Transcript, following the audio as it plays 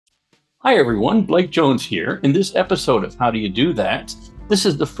Hi everyone, Blake Jones here. In this episode of How Do You Do That, this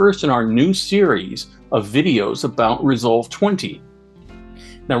is the first in our new series of videos about Resolve 20.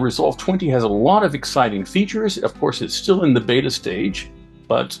 Now Resolve 20 has a lot of exciting features. Of course, it's still in the beta stage,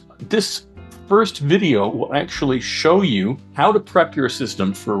 but this first video will actually show you how to prep your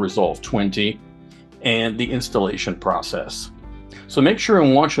system for Resolve 20 and the installation process. So make sure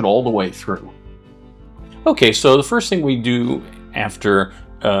and watch it all the way through. Okay, so the first thing we do after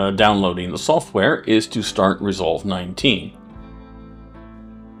downloading the software is to start Resolve 19.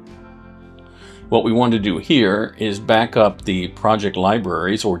 What we want to do here is back up the project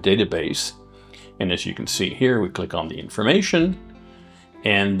libraries or database. And as you can see here, we click on the information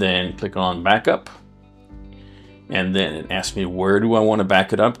and then click on backup. And then it asks me, where do I want to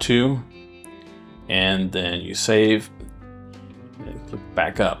back it up to? And then you save and click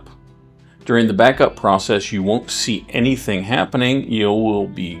back up. During the backup process, you won't see anything happening. You will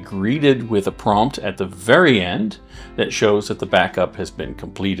be greeted with a prompt at the very end that shows that the backup has been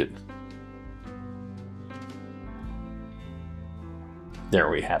completed.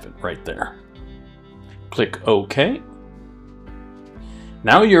 There we have it right there. Click OK.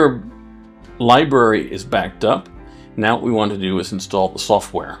 Now your library is backed up. Now what we want to do is install the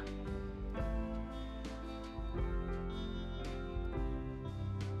software.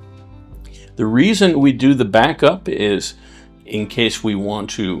 The reason we do the backup is in case we want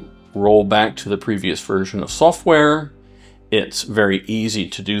to roll back to the previous version of software. It's very easy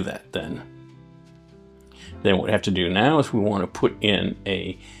to do that then. Then what we have to do now is we want to put in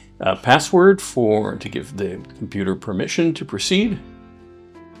a password to give the computer permission to proceed.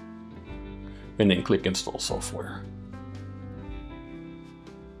 And then click Install Software.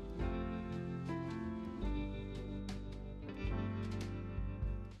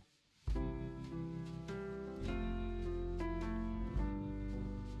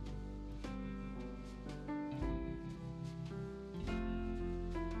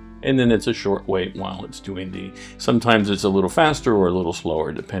 And then it's a short wait while it's doing sometimes it's a little faster or a little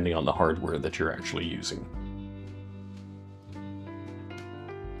slower depending on the hardware that you're actually using.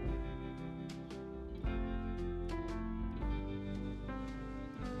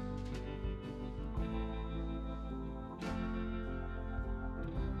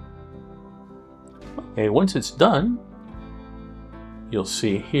 Okay, once it's done, you'll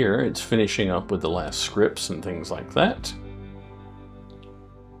see here it's finishing up with the last scripts and things like that.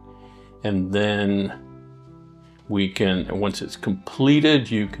 And then once it's completed,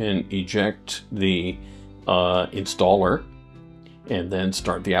 you can eject the installer and then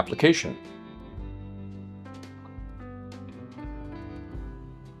start the application.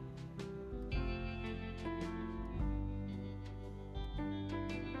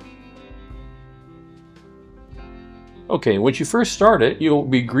 Okay, when you first start it, you'll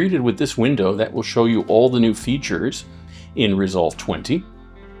be greeted with this window that will show you all the new features in Resolve 20.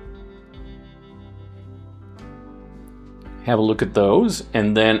 Have a look at those,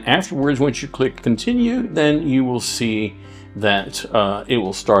 and then afterwards, once you click continue, then you will see that it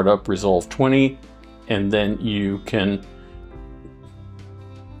will start up Resolve 20, and then you can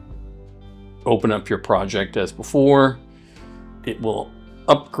open up your project as before. It will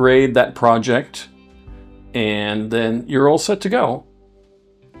upgrade that project, and then you're all set to go.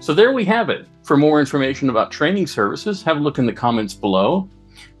 So there we have it. For more information about training services, have a look in the comments below.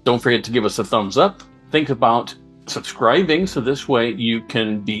 Don't forget to give us a thumbs up. Think about subscribing so this way you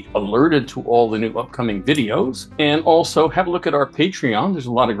can be alerted to all the new upcoming videos, and also have a look at our Patreon. There's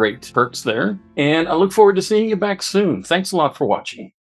a lot of great perks there, and I look forward to seeing you back soon. Thanks a lot for watching.